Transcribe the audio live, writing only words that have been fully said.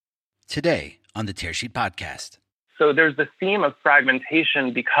Today on the Tearsheet Podcast. So there's this theme of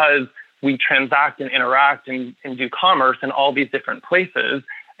fragmentation because we transact and interact and do commerce in all these different places.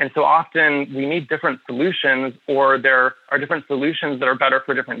 And so often we need different solutions, or there are different solutions that are better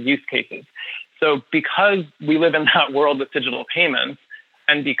for different use cases. So because we live in that world with digital payments,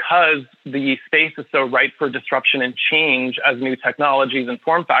 and because the space is so ripe for disruption and change as new technologies and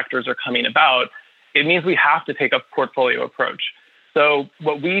form factors are coming about, it means we have to take a portfolio approach. So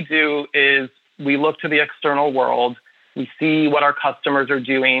what we do is we look to the external world, we see what our customers are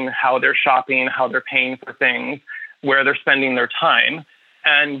doing, how they're shopping, how they're paying for things, where they're spending their time.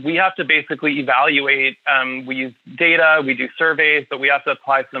 And we have to basically evaluate, we use data, we do surveys, but we have to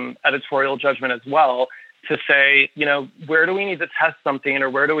apply some editorial judgment as well to say, where do we need to test something or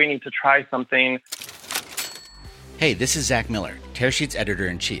where do we need to try something? Hey, this is Zach Miller, Tearsheet's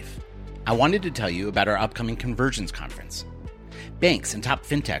editor-in-chief. I wanted to tell you about our upcoming Convergence Conference. Banks and top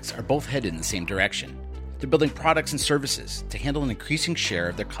fintechs are both headed in the same direction. They're building products and services to handle an increasing share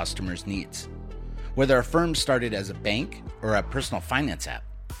of their customers' needs. Whether a firm started as a bank or a personal finance app,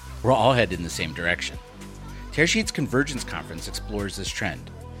 we're all headed in the same direction. Tearsheet's Convergence Conference explores this trend.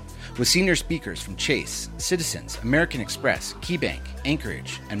 With senior speakers from Chase, Citizens, American Express, KeyBank,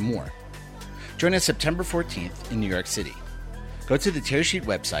 Anchorage, and more. Join us September 14th in New York City. Go to the Tearsheet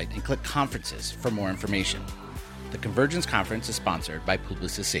website and click Conferences for more information. The Convergence Conference is sponsored by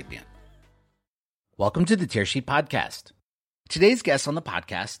Publicis Sapient. Welcome to the Tearsheet Podcast. Today's guest on the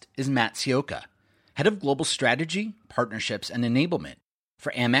podcast is Matt Ciocca, Head of Global Strategy, Partnerships, and Enablement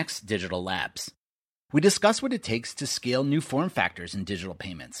for Amex Digital Labs. We discuss what it takes to scale new form factors in digital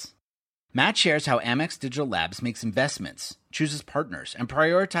payments. Matt shares how Amex Digital Labs makes investments, chooses partners, and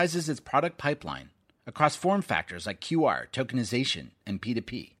prioritizes its product pipeline across form factors like QR, tokenization, and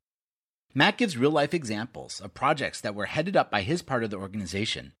P2P. Matt gives real-life examples of projects that were headed up by his part of the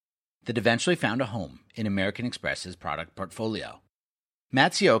organization that eventually found a home in American Express's product portfolio.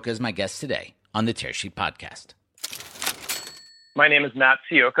 Matt Ciocca is my guest today on the Tearsheet Podcast. My name is Matt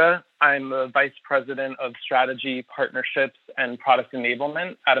Ciocca. I'm the Vice President of Strategy, Partnerships, and Product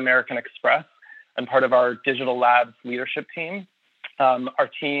Enablement at American Express. I'm part of our Digital Labs leadership team. Our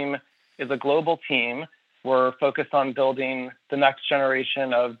team is a global team. We're focused on building the next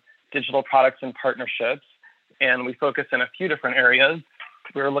generation of digital products and partnerships, and we focus in a few different areas.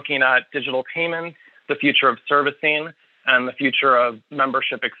 We're looking at digital payments, the future of servicing, and the future of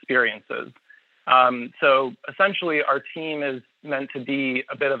membership experiences. So essentially, our team is meant to be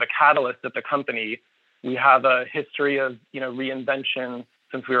a bit of a catalyst at the company. We have a history of reinvention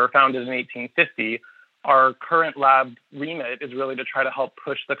since we were founded in 1850. Our current lab remit is really to try to help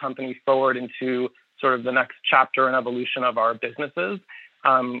push the company forward into sort of the next chapter and evolution of our businesses,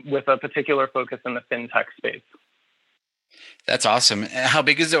 with a particular focus in the fintech space. That's awesome. How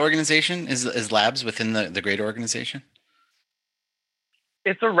big is the organization? Is Labs within the greater organization?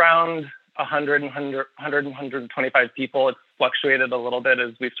 It's around 125 people. It's fluctuated a little bit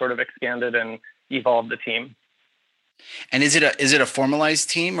as we've sort of expanded and evolved the team. And is it a formalized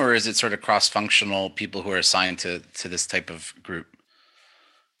team, or is it sort of cross-functional people who are assigned to this type of group?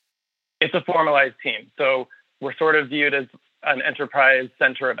 It's a formalized team. So we're sort of viewed as an enterprise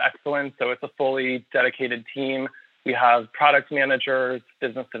center of excellence. So it's a fully dedicated team. We have product managers,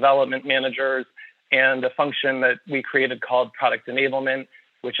 business development managers, and a function that we created called product enablement,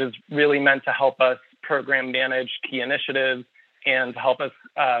 which is really meant to help us program manage key initiatives and help us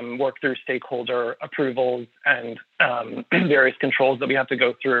work through stakeholder approvals and various controls that we have to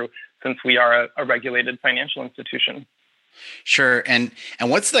go through since we are a regulated financial institution. Sure. And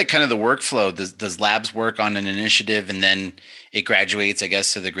what's like kind of the workflow? Does Labs work on an initiative and then it graduates, I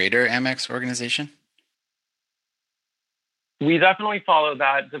guess, to the greater Amex organization? We definitely follow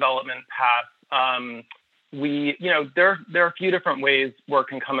that development path. There are a few different ways work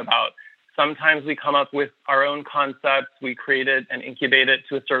can come about. Sometimes we come up with our own concepts, we create it and incubate it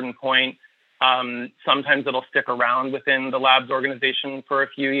to a certain point. Sometimes it'll stick around within the Labs organization for a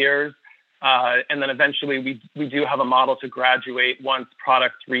few years. And then eventually we do have a model to graduate once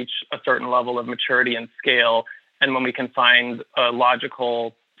products reach a certain level of maturity and scale, and when we can find a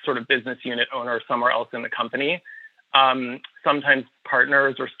logical sort of business unit owner somewhere else in the company. Sometimes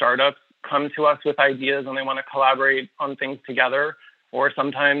partners or startups come to us with ideas and they want to collaborate on things together, or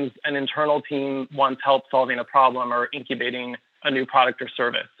sometimes an internal team wants help solving a problem or incubating a new product or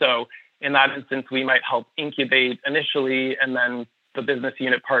service. So in that instance, we might help incubate initially, and then the business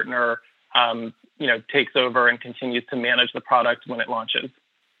unit partner takes over and continues to manage the product when it launches.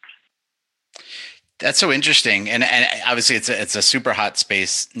 That's so interesting, and obviously it's a super hot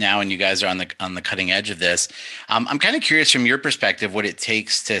space now, and you guys are on the cutting edge of this. I'm kind of curious from your perspective what it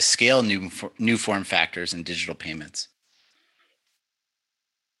takes to scale new form factors in digital payments.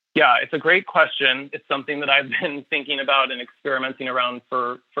 Yeah, it's a great question. It's something that I've been thinking about and experimenting around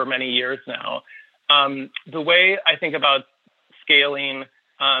for many years now. The way I think about scaling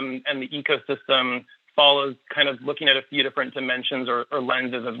and the ecosystem follows kind of looking at a few different dimensions or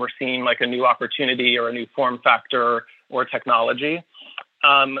lenses as we're seeing like a new opportunity or a new form factor or technology.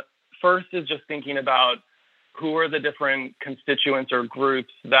 First is just thinking about who are the different constituents or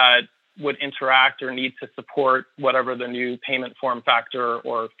groups that would interact or need to support whatever the new payment form factor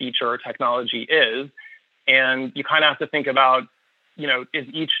or feature or technology is. And you kind of have to think about, is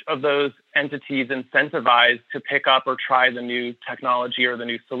each of those entities incentivized to pick up or try the new technology or the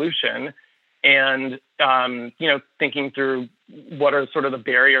new solution? And, thinking through what are sort of the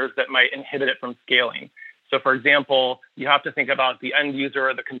barriers that might inhibit it from scaling. So, for example, you have to think about the end user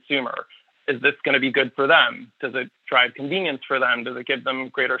or the consumer. Is this going to be good for them? Does it drive convenience for them? Does it give them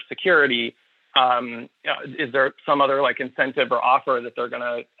greater security? Is there some other like incentive or offer that they're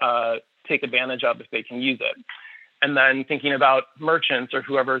going to take advantage of if they can use it? And then thinking about merchants or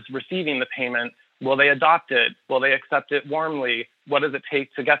whoever's receiving the payment, will they adopt it? Will they accept it warmly? What does it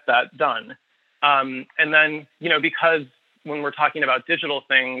take to get that done? And then, because when we're talking about digital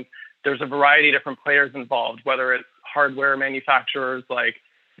things, there's a variety of different players involved, whether it's hardware manufacturers like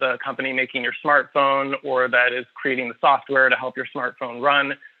the company making your smartphone, or that is creating the software to help your smartphone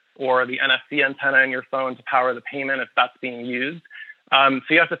run, or the NFC antenna in your phone to power the payment if that's being used. So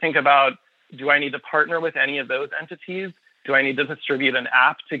you have to think about, do I need to partner with any of those entities? Do I need to distribute an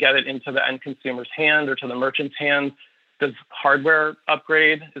app to get it into the end consumer's hand or to the merchant's hand? Does hardware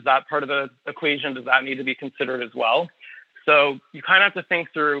upgrade? Is that part of the equation? Does that need to be considered as well? So you kind of have to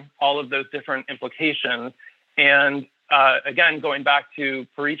think through all of those different implications. And again, going back to,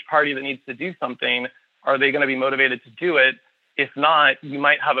 for each party that needs to do something, are they going to be motivated to do it? If not, you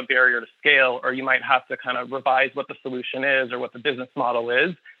might have a barrier to scale, or you might have to kind of revise what the solution is or what the business model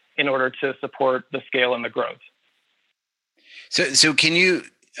is in order to support the scale and the growth. So can you,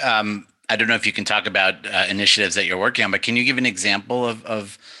 I don't know if you can talk about initiatives that you're working on, but can you give an example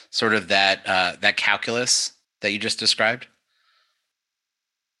of sort of that calculus that you just described?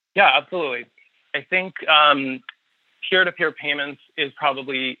 Yeah, absolutely. I think peer-to-peer payments is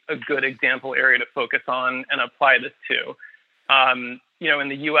probably a good example area to focus on and apply this to. In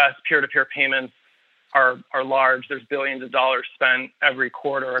the U.S., peer-to-peer payments are large. There's billions of dollars spent every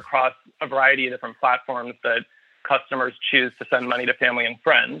quarter across a variety of different platforms that customers choose to send money to family and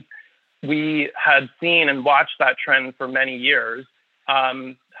friends. We had seen and watched that trend for many years.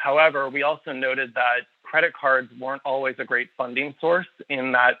 However, we also noted that credit cards weren't always a great funding source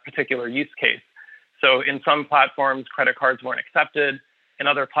in that particular use case. So in some platforms, credit cards weren't accepted. In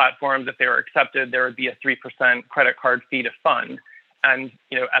other platforms, if they were accepted, there would be a 3% credit card fee to fund. And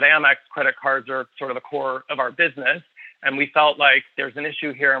at Amex, credit cards are sort of the core of our business. And we felt like there's an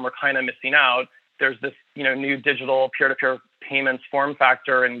issue here and we're kind of missing out. There's this new digital peer-to-peer payments form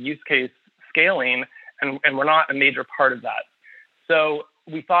factor and use case scaling, and we're not a major part of that. So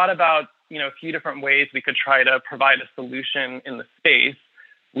we thought about a few different ways we could try to provide a solution in the space.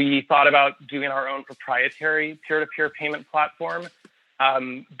 We thought about doing our own proprietary peer-to-peer payment platform.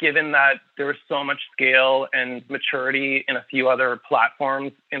 Given that there was so much scale and maturity in a few other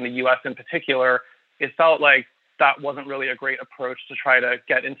platforms in the US in particular, it felt like that wasn't really a great approach to try to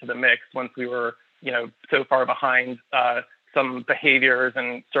get into the mix once we were, so far behind some behaviors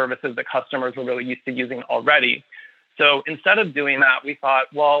and services that customers were really used to using already. So instead of doing that, we thought,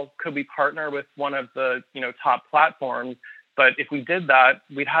 well, could we partner with one of the, top platforms? But if we did that,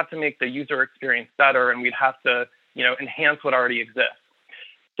 we'd have to make the user experience better, and we'd have to, enhance what already exists.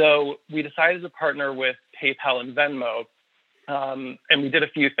 So we decided to partner with PayPal and Venmo, and we did a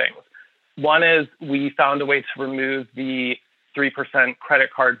few things. One is we found a way to remove the 3% credit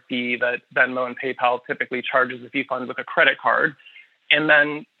card fee that Venmo and PayPal typically charges if you fund with a credit card. And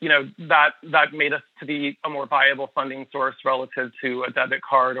then, that made us to be a more viable funding source relative to a debit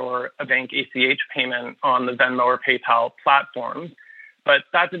card or a bank ACH payment on the Venmo or PayPal platforms. But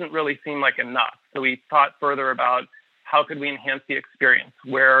that didn't really seem like enough. So we thought further about how could we enhance the experience?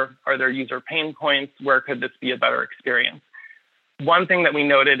 Where are there user pain points? Where could this be a better experience? One thing that we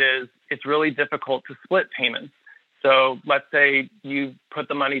noted is it's really difficult to split payments. So let's say you put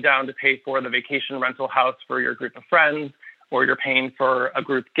the money down to pay for the vacation rental house for your group of friends, or you're paying for a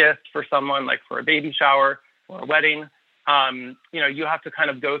group gift for someone, like for a baby shower or a wedding. You have to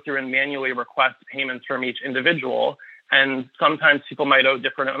kind of go through and manually request payments from each individual. And sometimes people might owe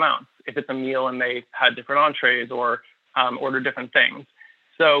different amounts if it's a meal and they had different entrees or ordered different things.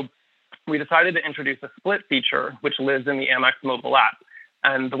 So we decided to introduce a split feature, which lives in the Amex mobile app.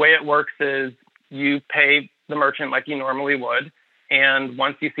 And the way it works is you pay the merchant like you normally would. And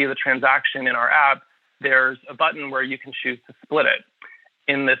once you see the transaction in our app, there's a button where you can choose to split it.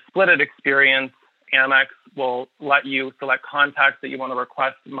 In this split it experience, Amex will let you select contacts that you want to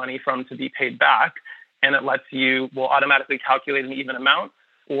request money from to be paid back. And it will automatically calculate an even amount,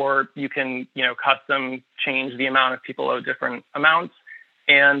 or you can, custom change the amount if people owe different amounts.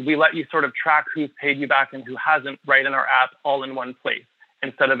 And we let you sort of track who's paid you back and who hasn't right in our app all in one place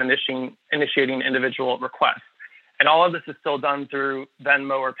instead of initiating individual requests. And all of this is still done through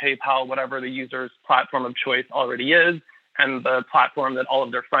Venmo or PayPal, whatever the user's platform of choice already is, and the platform that all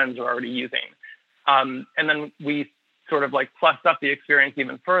of their friends are already using. And then we sort of plussed up the experience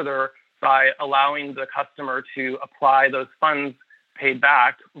even further by allowing the customer to apply those funds paid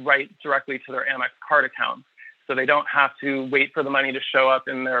back right directly to their Amex card account. So they don't have to wait for the money to show up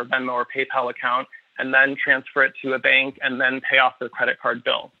in their Venmo or PayPal account and then transfer it to a bank and then pay off their credit card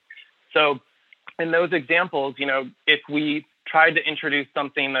bill. So in those examples, if we tried to introduce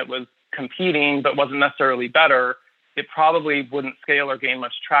something that was competing but wasn't necessarily better, it probably wouldn't scale or gain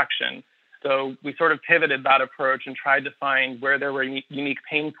much traction. So we sort of pivoted that approach and tried to find where there were unique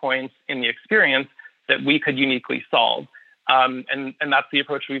pain points in the experience that we could uniquely solve. And that's the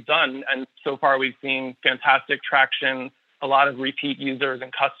approach we've done. And so far, we've seen fantastic traction, a lot of repeat users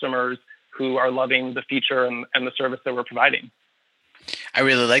and customers who are loving the feature and the service that we're providing. I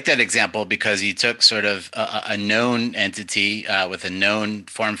really like that example because you took sort of a known entity with a known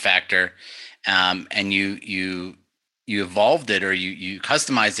form factor, and you evolved it, or you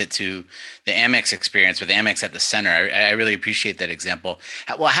customized it to the Amex experience with Amex at the center. I really appreciate that example.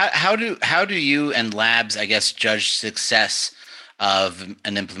 Well, how do you and Labs, I guess, judge success of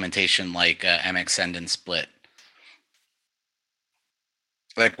an implementation like Amex Send and Split?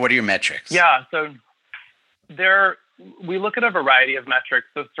 What are your metrics? Yeah, so we look at a variety of metrics.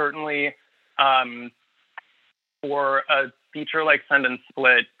 So certainly for a feature like Send and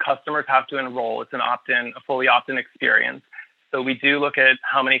Split, customers have to enroll. It's an opt-in, a fully opt-in experience. So we do look at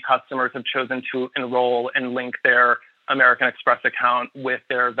how many customers have chosen to enroll and link their American Express account with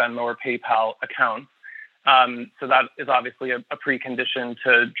their Venmo or PayPal account. So that is obviously a precondition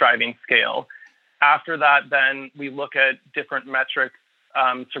to driving scale. After that, then we look at different metrics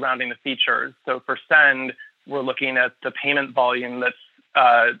surrounding the features. So for Send, we're looking at the payment volume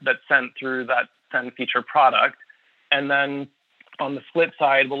that's sent through that Send feature product. And then on the Split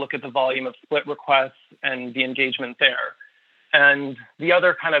side, we'll look at the volume of Split requests and the engagement there. And the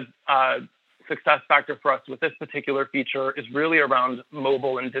other kind of success factor for us with this particular feature is really around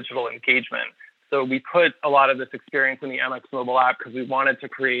mobile and digital engagement. So we put a lot of this experience in the Amex mobile app because we wanted to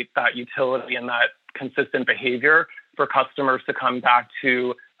create that utility and that consistent behavior for customers to come back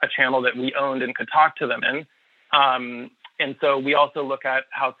to a channel that we owned and could talk to them in. And so we also look at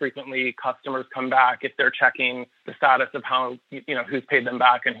how frequently customers come back if they're checking the status of how, who's paid them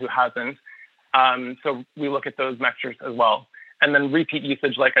back and who hasn't. So we look at those metrics as well. And then repeat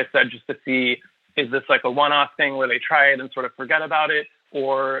usage, like I said, just to see, is this like a one-off thing where they try it and sort of forget about it?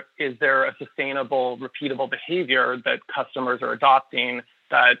 Or is there a sustainable, repeatable behavior that customers are adopting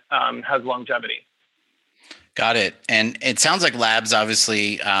that has longevity? Got it. And it sounds like Labs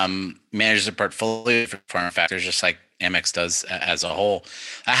obviously manages a portfolio for form factors, just like Amex does as a whole.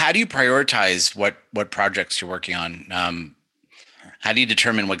 How do you prioritize what projects you're working on? How do you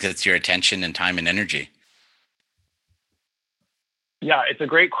determine what gets your attention and time and energy? Yeah, it's a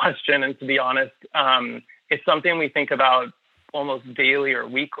great question. And to be honest, it's something we think about almost daily or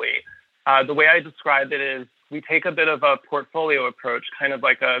weekly. The way I describe it is we take a bit of a portfolio approach, kind of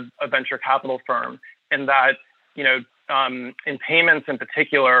like a venture capital firm, in that, in payments in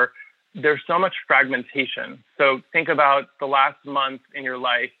particular, there's so much fragmentation. So think about the last month in your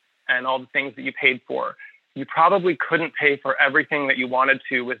life and all the things that you paid for. You probably couldn't pay for everything that you wanted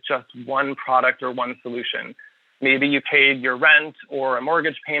to with just one product or one solution. Maybe you paid your rent or a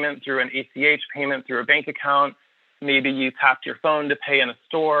mortgage payment through an ACH payment through a bank account. Maybe you tapped your phone to pay in a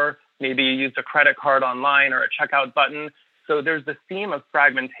store. Maybe you used a credit card online or a checkout button. So there's this theme of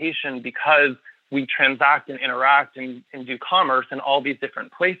fragmentation because we transact and interact and do commerce in all these different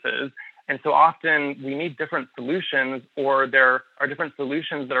places. And so often we need different solutions, or there are different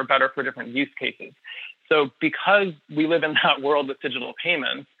solutions that are better for different use cases. So because we live in that world with digital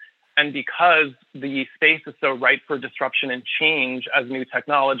payments, and because the space is so ripe for disruption and change as new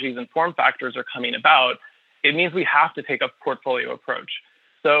technologies and form factors are coming about, it means we have to take a portfolio approach.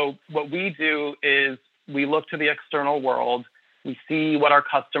 So what we do is we look to the external world, we see what our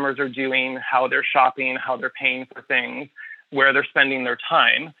customers are doing, how they're shopping, how they're paying for things, where they're spending their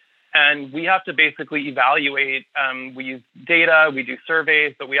time. And we have to basically evaluate, we use data, we do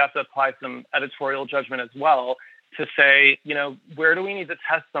surveys, but we have to apply some editorial judgment as well to say, where do we need to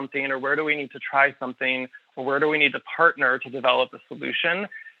test something, or where do we need to try something, or where do we need to partner to develop a solution?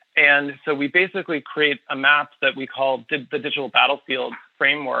 And so we basically create a map that we call the Digital Battlefield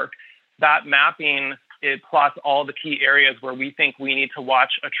Framework. That mapping, it plots all the key areas where we think we need to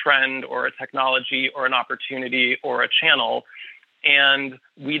watch a trend or a technology or an opportunity or a channel. And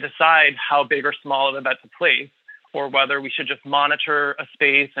we decide how big or small of a bet to place, or whether we should just monitor a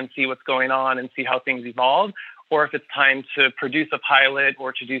space and see what's going on and see how things evolve, or if it's time to produce a pilot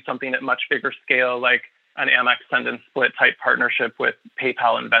or to do something at much bigger scale, like an Amex Send and Split type partnership with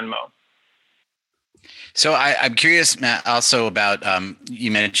PayPal and Venmo. So I'm curious, Matt, also about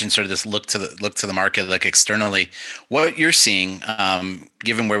you mentioned sort of this look to the market, like externally, what you're seeing,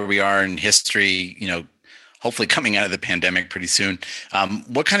 given where we are in history, hopefully coming out of the pandemic pretty soon.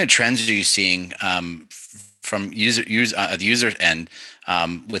 What kind of trends are you seeing from the user end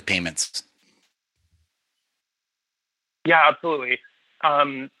with payments? Yeah, absolutely.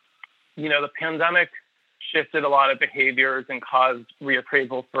 The pandemic shifted a lot of behaviors and caused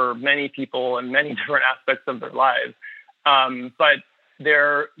reappraisal for many people in many different aspects of their lives. But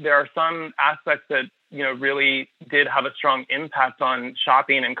there are some aspects that really did have a strong impact on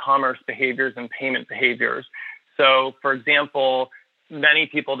shopping and commerce behaviors and payment behaviors. So, for example, many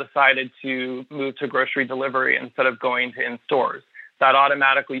people decided to move to grocery delivery instead of going to in-stores. That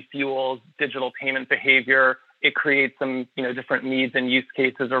automatically fuels digital payment behavior. It creates some different needs and use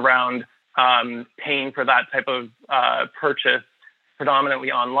cases around paying for that type of purchase,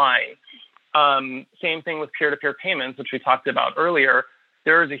 predominantly online. Same thing with peer-to-peer payments, which we talked about earlier.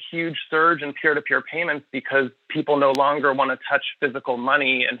 There is a huge surge in peer-to-peer payments because people no longer want to touch physical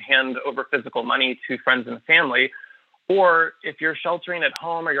money and hand over physical money to friends and family. Or if you're sheltering at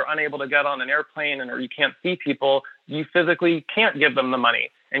home, or you're unable to get on an airplane, or you can't see people, you physically can't give them the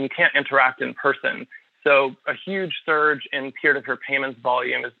money and you can't interact in person. So a huge surge in peer-to-peer payments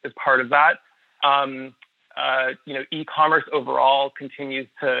volume is part of that. E-commerce overall continues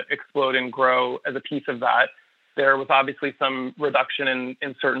to explode and grow as a piece of that. There was obviously some reduction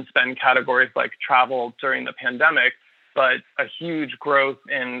in certain spend categories like travel during the pandemic, but a huge growth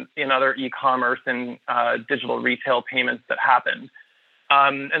in other e-commerce and digital retail payments that happened.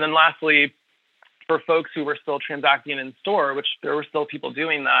 And then lastly, for folks who were still transacting in store, which there were still people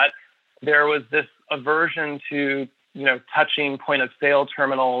doing that, there was this aversion to, touching point of sale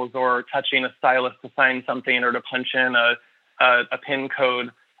terminals or touching a stylus to sign something or to punch in a PIN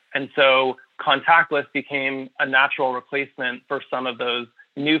code. And so contactless became a natural replacement for some of those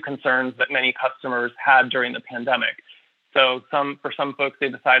new concerns that many customers had during the pandemic. So for some folks, they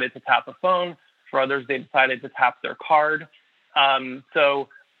decided to tap a phone. For others, they decided to tap their card. So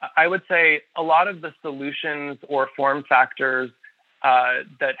I would say a lot of the solutions or form factors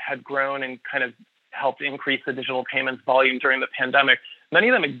that had grown and kind of helped increase the digital payments volume during the pandemic, many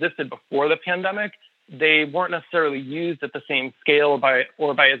of them existed before the pandemic. They weren't necessarily used at the same scale by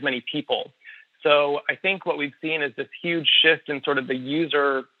as many people. So I think what we've seen is this huge shift in sort of the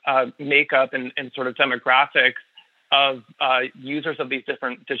user makeup and sort of demographics of users of these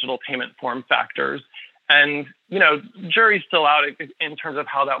different digital payment form factors. And, jury's still out in terms of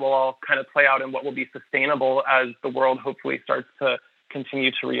how that will all kind of play out and what will be sustainable as the world hopefully starts to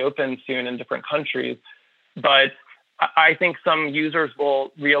continue to reopen soon in different countries. But I think some users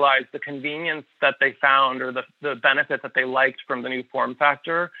will realize the convenience that they found or the benefit that they liked from the new form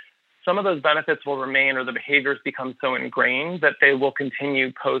factor. Some of those benefits will remain, or the behaviors become so ingrained that they will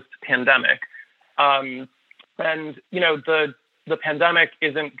continue post-pandemic. The pandemic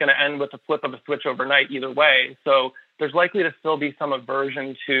isn't going to end with the flip of a switch overnight either way. So there's likely to still be some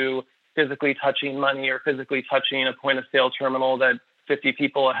aversion to physically touching money or physically touching a point of sale terminal that 50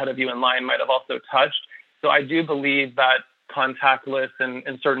 people ahead of you in line might have also touched. So I do believe that contactless and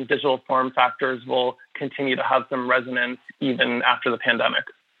certain digital form factors will continue to have some resonance even after the pandemic.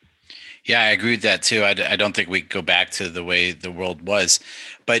 Yeah, I agree with that too. I don't think we go back to the way the world was.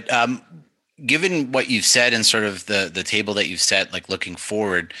 But given what you've said and sort of the table that you've set, like looking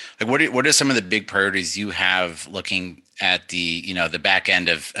forward, like what are some of the big priorities you have looking at the back end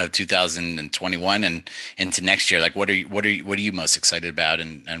of 2021 and into next year? Like what are you most excited about,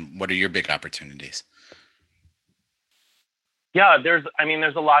 and what are your big opportunities? Yeah, there's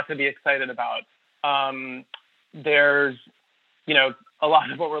a lot to be excited about. There's a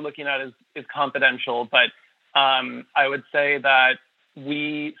lot of what we're looking at is confidential, but I would say that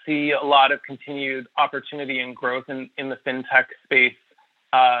we see a lot of continued opportunity and growth in the fintech space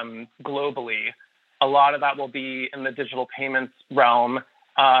globally. A lot of that will be in the digital payments realm.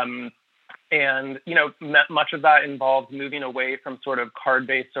 And, much of that involves moving away from sort of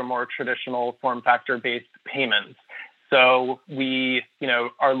card-based or more traditional form factor-based payments. So we,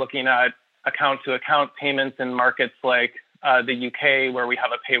 are looking at account-to-account payments in markets like the UK, where we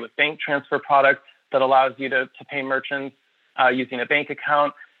have a pay with bank transfer product that allows you to pay merchants using a bank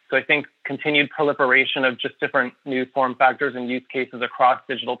account. So I think continued proliferation of just different new form factors and use cases across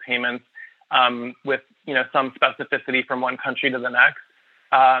digital payments with, some specificity from one country to the next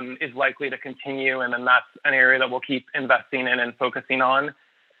is likely to continue. And then that's an area that we'll keep investing in and focusing on.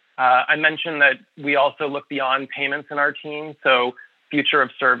 I mentioned that we also look beyond payments in our team. So future of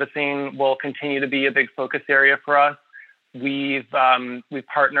servicing will continue to be a big focus area for us. We've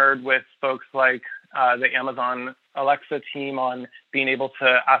partnered with folks like the Amazon Alexa team on being able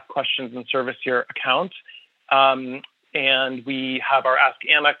to ask questions and service your account. And we have our Ask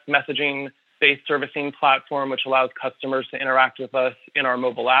Amex messaging-based servicing platform, which allows customers to interact with us in our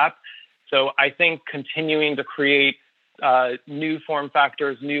mobile app. So I think continuing to create new form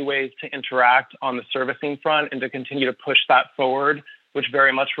factors, new ways to interact on the servicing front and to continue to push that forward, which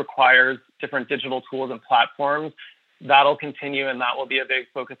very much requires different digital tools and platforms, that'll continue, and that will be a big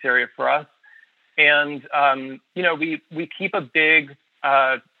focus area for us. And we keep a big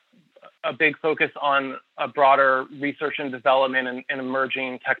focus on a broader research and development and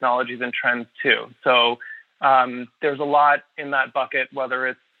emerging technologies and trends too. So there's a lot in that bucket, whether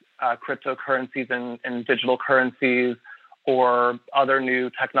it's cryptocurrencies and digital currencies or other new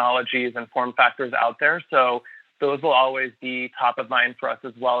technologies and form factors out there. So those will always be top of mind for us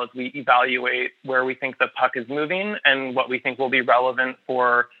as well as we evaluate where we think the puck is moving and what we think will be relevant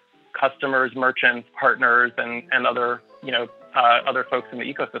for customers, merchants, partners, and other folks in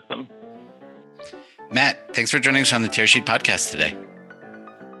the ecosystem. Matt, thanks for joining us on the Tearsheet podcast today.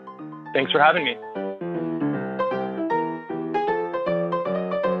 Thanks for having me.